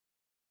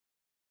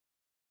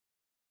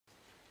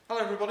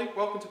Hello everybody,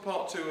 welcome to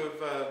part 2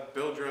 of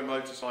Build Your Own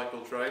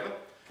Motorcycle Trailer.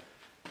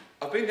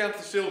 I've been down to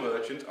the Steel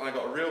Merchant and I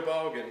got a real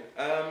bargain.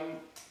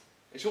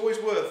 It's always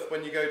worth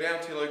when you go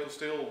down to your local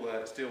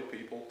steel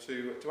people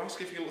to ask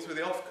if you can look through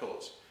the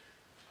offcuts.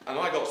 And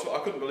I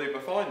couldn't believe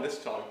my find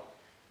this time.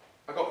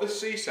 I got this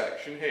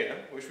C-section here,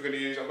 which we're going to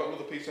use. I've got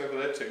another piece over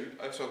there too.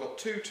 So I've got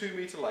two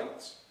 2-metre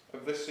lengths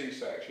of this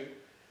C-section,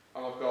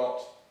 and I've got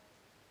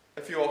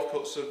a few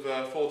offcuts of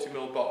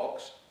 40mm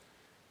box.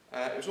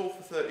 It was all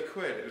for 30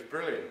 quid, it was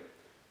brilliant.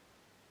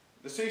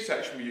 The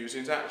C-section we're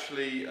using is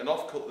actually an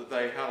offcut that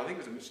they had. I think it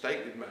was a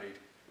mistake they'd made.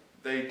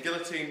 They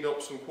guillotined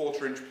up some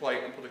 1/4-inch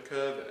plate and put a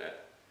curve in it,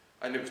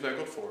 and it was no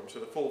good for them, so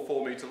the full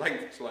 4-metre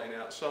length was laying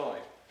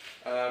outside.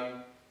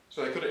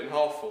 So they cut it in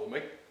half for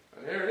me,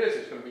 and here it is.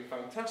 It's going to be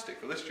fantastic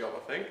for this job, I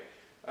think.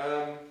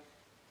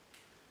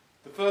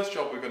 The first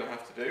job we're going to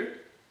have to do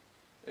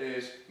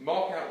is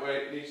mark out where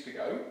it needs to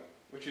go,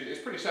 which is it's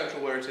pretty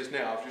central where it is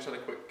now. I've just had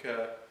a quick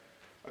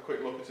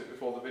look at it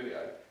before the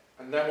video.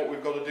 And then what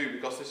we've got to do,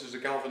 because this is a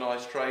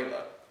galvanised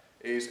trailer,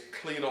 is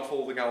clean off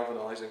all the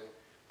galvanising,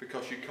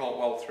 because you can't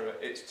weld through it.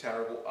 It's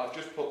terrible. I've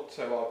just put,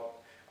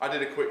 I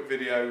did a quick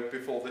video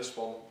before this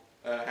one,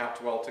 how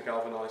to weld to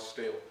galvanised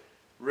steel.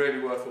 Really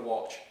worth a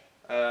watch.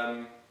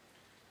 So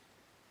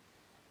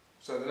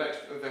I guess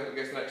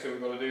the next thing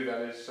we've got to do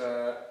then is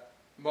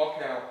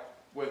mark out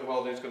where the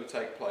welding is going to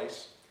take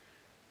place,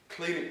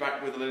 clean it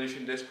back with a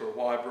Linischen disc or a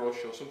wire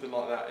brush or something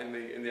like that in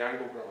the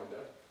angle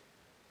grinder.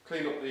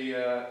 Clean up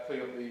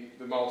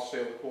the mild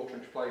steel, the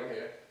 1/4-inch plate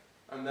here,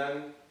 and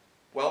then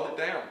weld it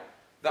down.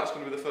 That's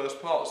going to be the first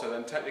part, so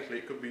then technically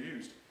it could be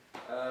used.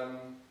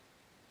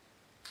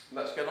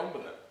 Let's get on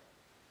with it.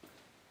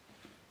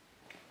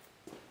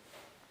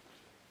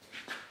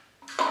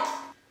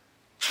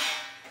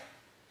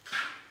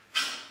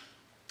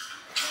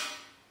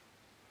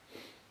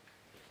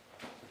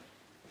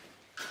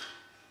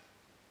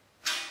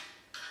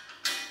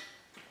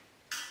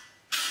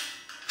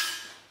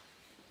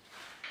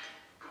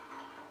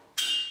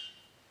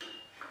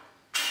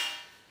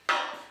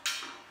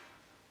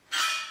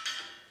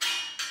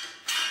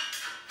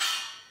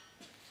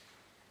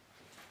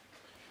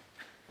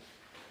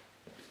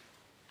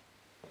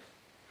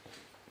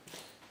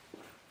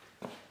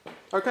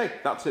 Okay,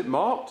 that's it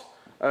marked.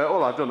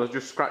 All I've done is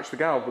just scratch the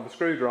galv with a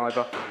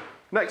screwdriver.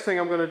 Next thing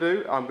I'm going to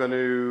do, I'm going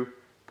to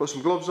put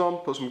some gloves on,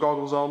 put some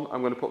goggles on,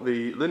 I'm going to put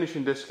the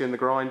Linischen disc in the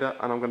grinder,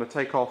 and I'm going to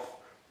take off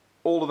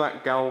all of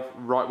that galv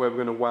right where we're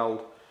going to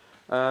weld.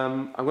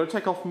 I'm going to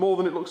take off more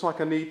than it looks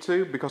like I need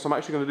to, because I'm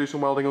actually going to do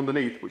some welding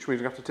underneath, which means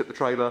I'm going to have to tip the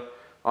trailer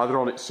either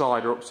on its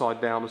side or upside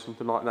down or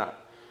something like that.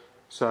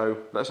 So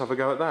let's have a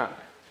go at that.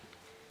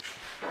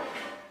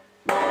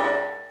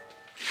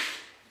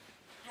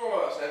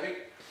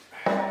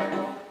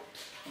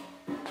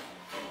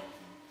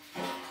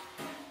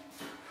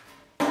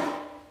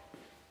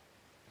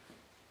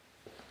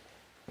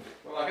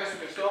 Well, I guess we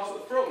can start at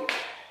the front.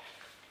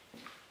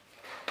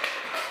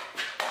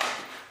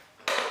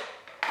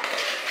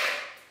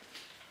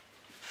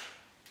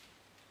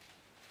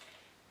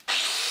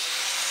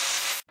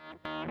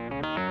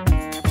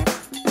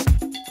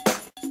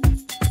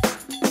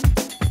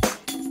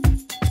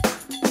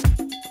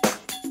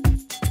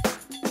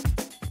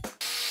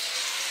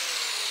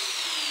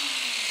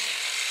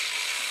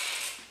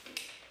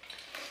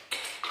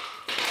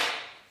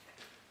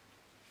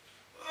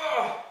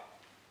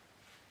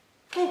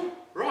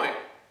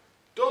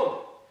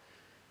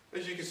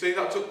 As you can see,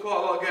 that took quite a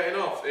lot of getting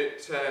off.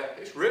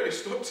 It's really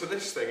stuck to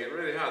this thing, it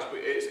really has, but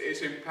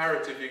it's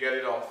imperative you get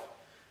it off.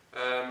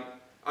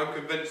 I'm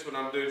convinced when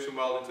I'm doing some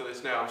welding to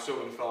this now, I'm still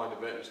going to find a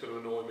bit and it's going to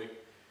annoy me.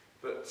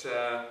 But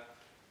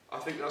I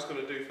think that's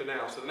going to do for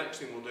now. So the next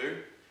thing we'll do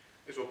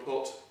is we'll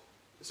put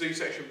the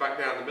C-section back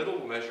down the middle,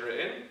 we'll measure it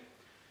in,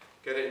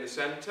 get it in the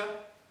centre,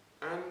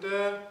 and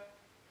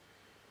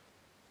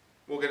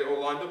we'll get it all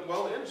lined up and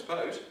weld it in, I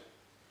suppose.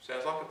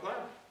 Sounds like a plan.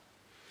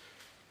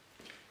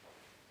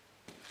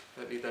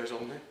 Don't need those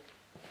on there.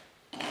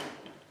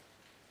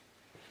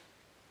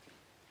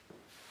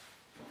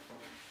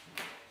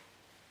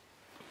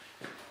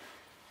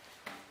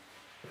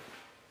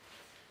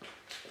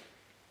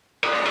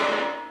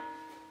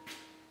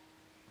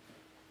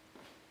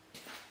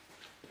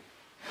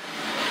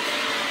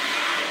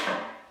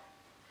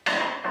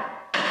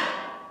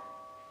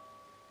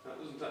 That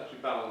doesn't actually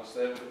balance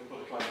there, but we can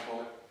put a clamp on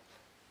it.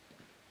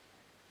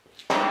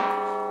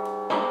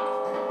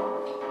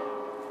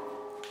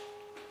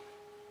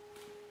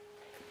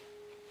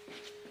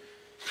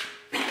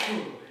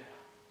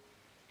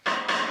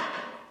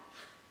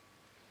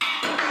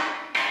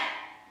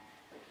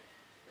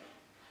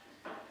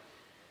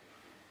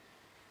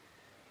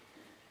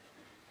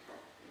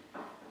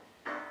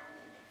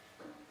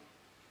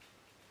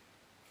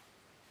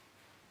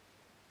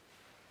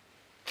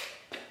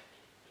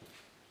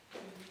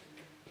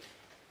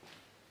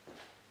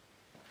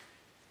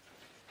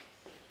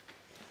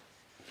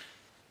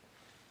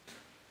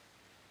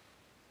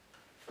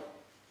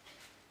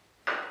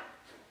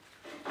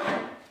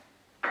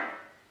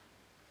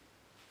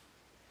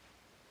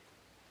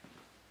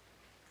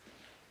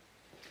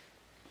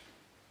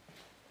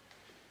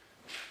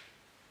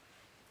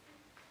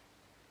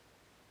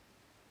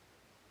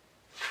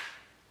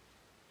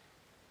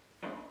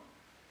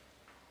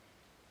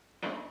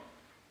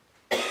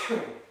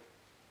 Right.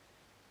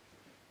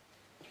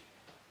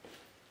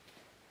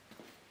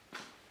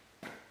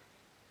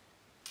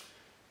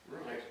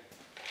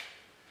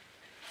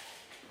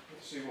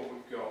 Let's see what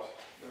we've got.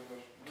 If I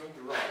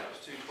remember right,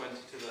 that's 220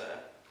 to there.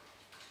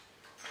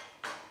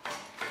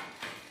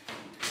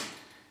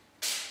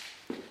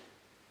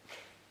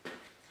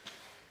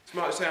 This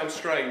might sound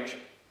strange.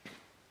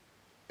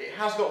 It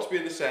has got to be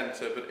in the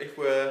centre, but if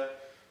we're a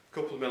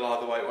couple of mil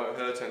either way, it won't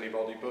hurt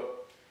anybody. But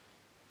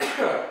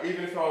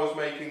even if I was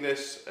making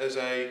this as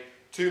a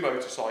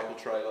 2-motorcycle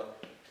trailer,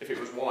 if it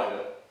was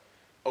wider,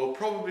 I would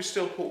probably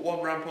still put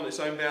one ramp on its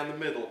own down the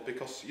middle,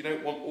 because you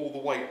don't want all the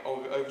weight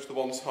over to the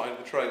one side of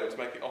the trailer to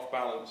make it off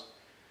balance.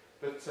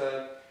 But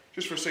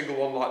just for a single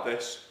one like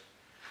this,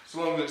 as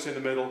long as it's in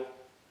the middle,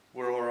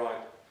 we're alright.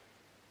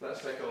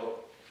 Let's take a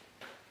look.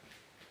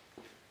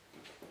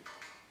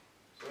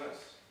 So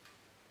let's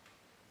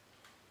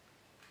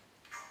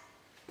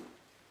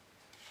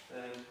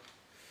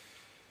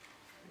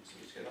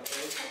just get that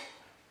there.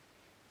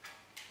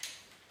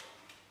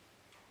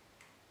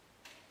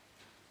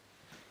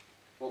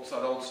 What's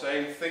that old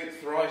saying? Think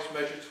thrice,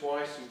 measure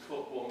twice, and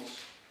cut once.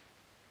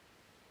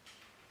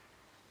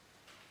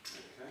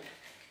 Okay.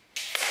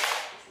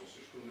 This one's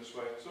just come this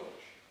way a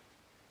touch.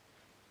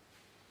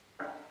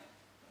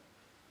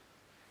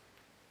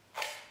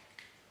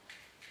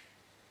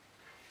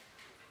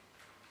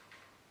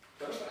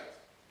 Perfect.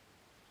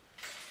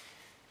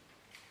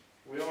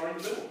 We are in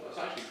the middle. That's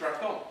actually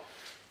cracked on.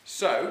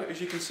 So, as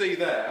you can see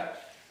there,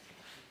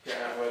 get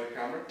out of the way of the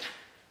camera,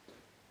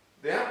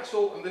 the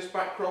axle and this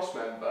back cross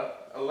member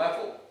are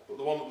level, but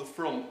the one at the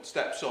front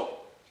steps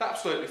up. It's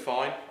absolutely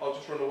fine. I'll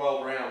just run a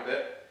weld around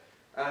it,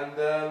 and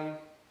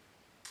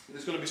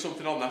there's going to be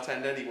something on that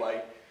end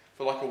anyway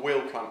for like a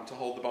wheel clamp to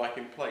hold the bike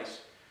in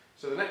place.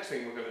 So the next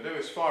thing we're going to do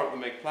is fire up the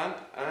MIG plant,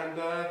 and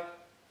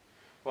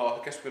well,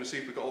 I guess we're going to see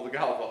if we've got all the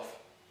galv off.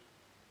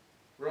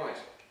 Right,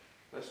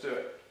 let's do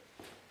it.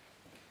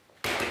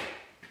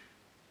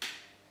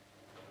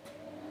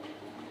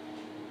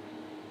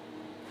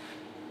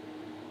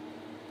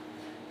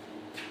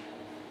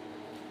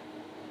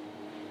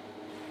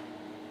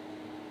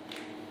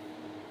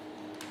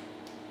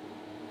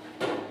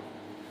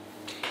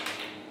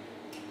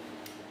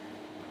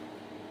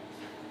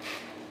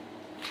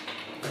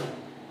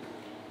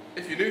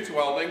 If you're new to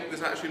welding,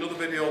 there's actually another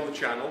video on the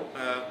channel,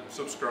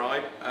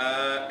 subscribe,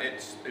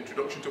 it's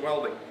Introduction to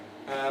Welding.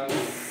 We're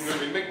going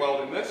to be MIG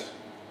welding this.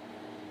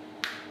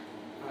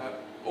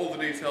 All the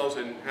details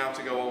in how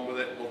to go on with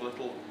it, all the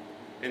little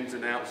ins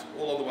and outs,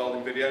 all on the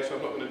welding video, so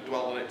I'm not going to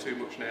dwell on it too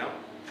much now.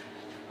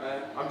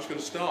 I'm just going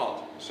to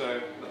start,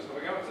 so let's have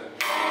a go at it.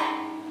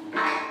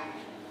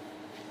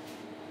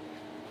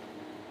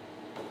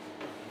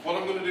 What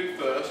I'm going to do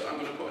first, I'm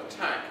going to put a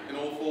tack in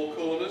all 4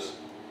 corners.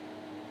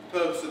 The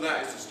purpose of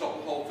that is to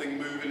stop the whole thing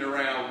moving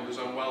around as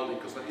I'm welding,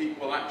 because the heat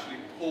will actually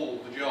pull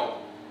the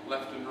job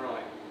left and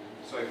right.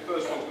 So the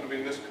first one's going to be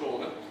in this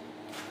corner.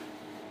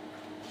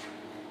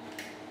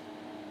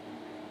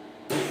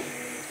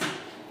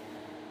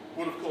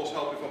 Would of course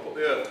help if I put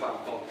the earth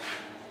clamp on.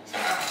 I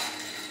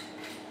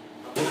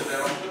put it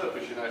there on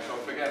purpose, you know, so I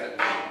forget it.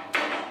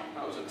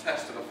 That was a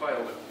test and I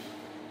failed it.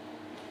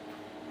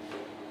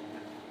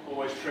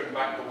 Always trim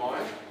back the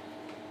wire.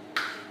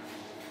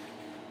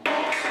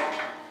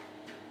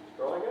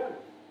 Try again.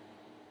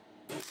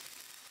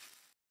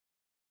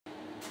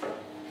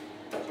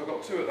 So I've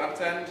got 2 at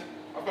that end.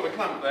 I've got a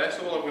clamp there,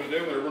 so all I'm going to do,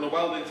 I'm going to run a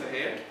weld into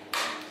here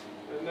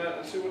and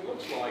see what it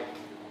looks like.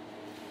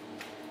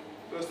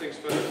 First things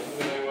first, I'm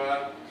going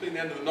to clean the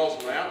end of the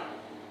nozzle out.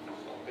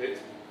 Stop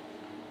it.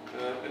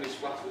 Any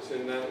splatter that's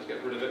in there, let's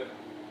get rid of it.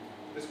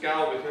 This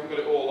galv, if you haven't got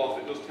it all off,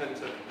 it does tend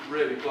to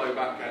really blow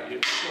back at you.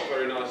 It's not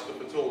very nice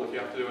stuff at all if you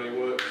have to do any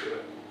work to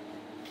it.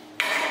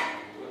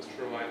 Let's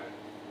try it.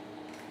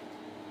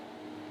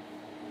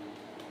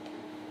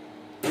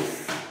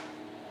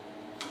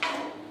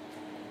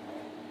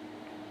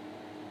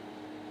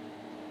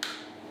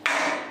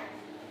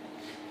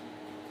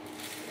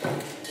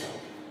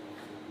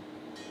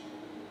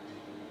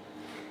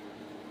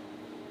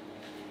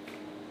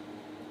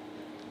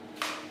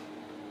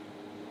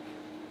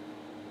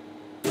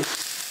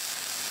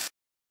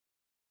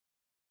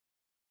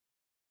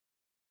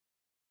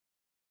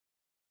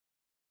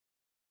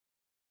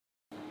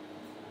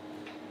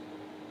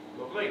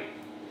 Lovely.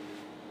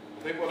 I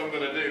think what I'm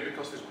going to do,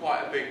 because there's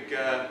quite a big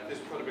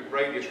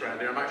radius around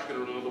here, I'm actually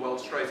going to run another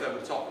weld straight over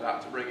the top of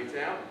that to bring it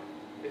out.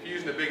 If you're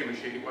using a bigger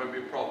machine, it won't be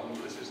a problem,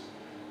 but this is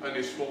only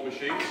a small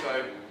machine,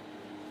 so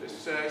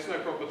it's no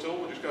problem at all.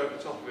 We'll just go over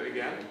the top of it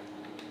again.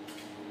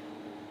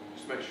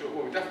 Just make sure,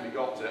 well, we've definitely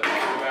got it.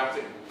 I'm not about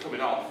it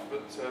coming off,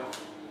 but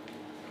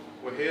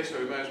we're here, so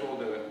we may as well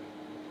do it.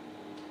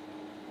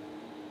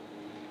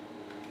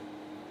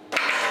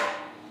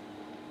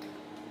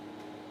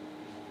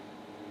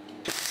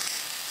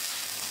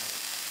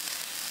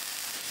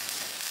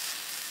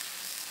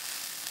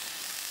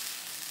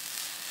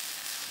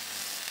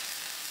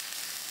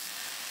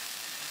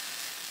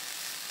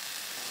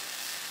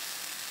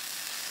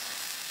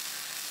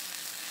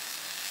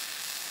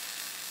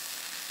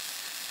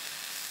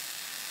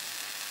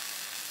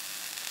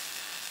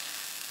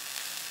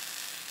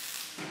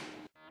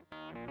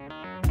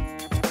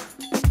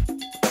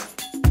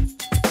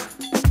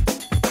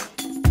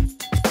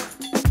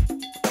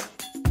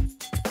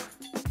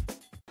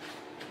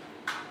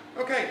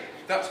 Okay,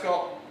 that's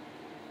got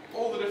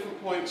all the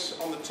different points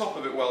on the top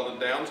of it welded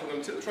down, so I'm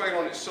going to tip the trailer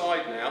on its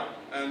side now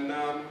and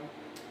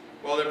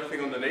weld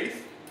everything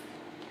underneath.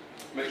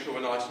 Make sure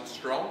we're nice and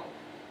strong.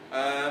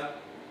 There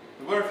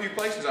were a few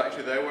places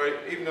actually there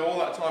where, even though all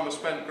that time was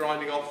spent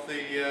grinding off the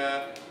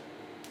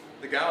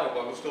galv,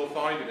 I was still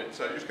finding it.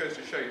 So it just goes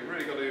to show you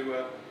really got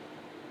to,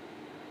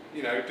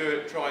 you know, do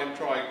it, try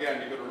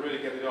again. You've got to really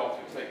get it off.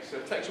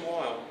 It takes a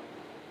while.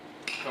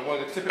 So I'm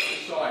going to tip it to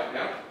the side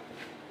now.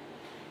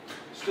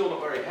 Still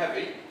not very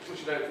heavy,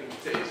 which I don't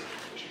think it is.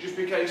 It should just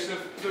be a case of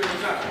doing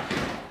that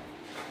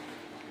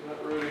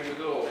without ruining the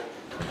door.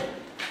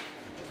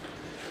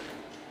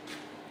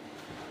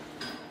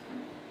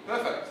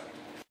 Perfect.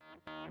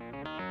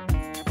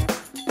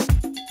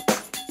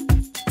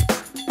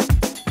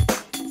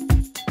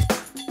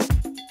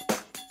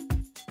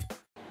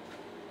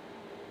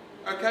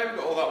 Okay, we've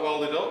got all that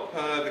welded up.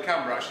 The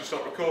camera actually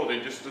stopped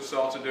recording just as I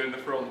started doing the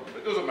front, but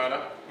it doesn't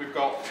matter. We've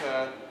got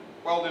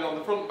welding on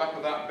the front and back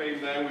of that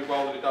beam there. We've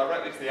welded it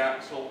directly to the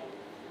axle,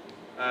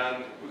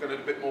 and we've got a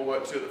bit more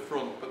work to do at the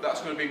front, but that's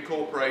going to be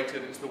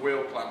incorporated into the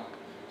wheel clamp,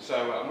 so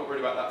I'm not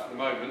worried about that for the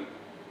moment.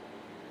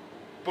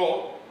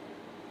 But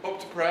up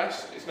to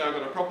press, it's now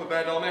got a proper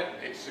bed on it,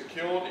 it's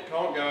secured, it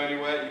can't go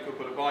anywhere. You could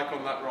put a bike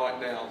on that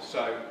right now,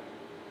 so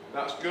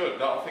that's good.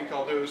 That I think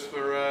I'll do is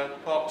for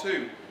part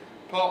 2.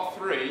 Part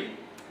 3,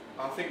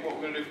 I think what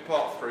we're going to do for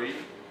part 3,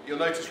 you'll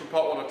notice from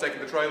part 1 I've taken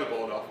the trailer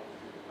board off.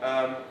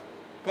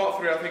 Part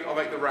 3 I think I'll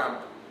make the ramp.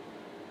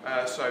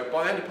 So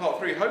by the end of part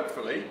 3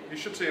 hopefully you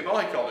should see a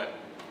bike on it.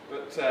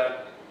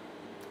 But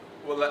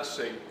well, let's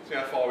see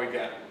how far we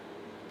get.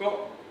 But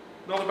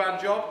not a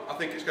bad job. I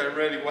think it's going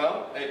really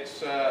well.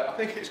 I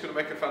think it's going to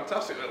make a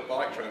fantastic little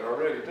bike trailer, I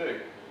really do.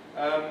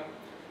 I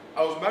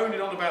was moaning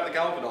on about the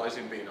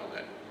galvanising being on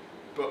it,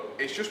 but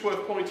it's just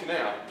worth pointing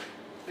out,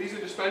 these are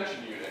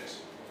suspension units.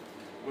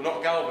 We're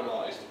not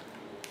galvanised.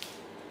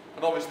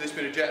 And obviously this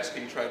being a jet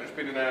ski trailer, it's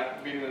been in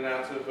and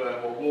out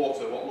of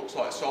water, what looks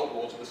like salt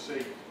water, the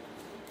sea,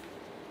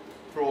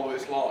 for all of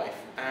its life.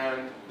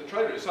 And the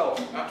trailer itself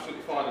is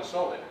absolutely fine and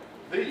solid.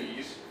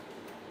 These,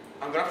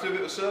 I'm going to have to do a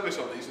bit of service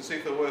on these and see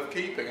if they're worth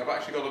keeping. I've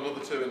actually got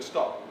another 2 in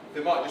stock.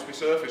 They might just be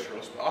surface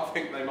rust, but I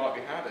think they might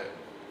be had it.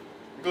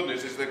 The good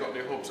news is they've got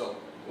new hubs on.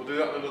 We'll do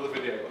that in another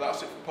video, but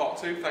that's it for part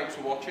 2. Thanks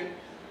for watching.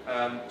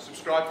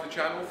 Subscribe to the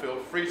channel, feel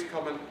free to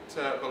comment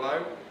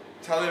below.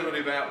 Tell everybody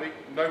about me,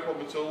 no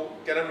problem at all.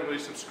 Get everybody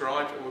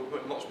subscribed, and we're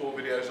putting lots more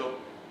videos up,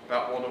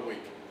 about 1 a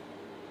week.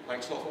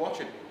 Thanks a lot for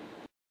watching.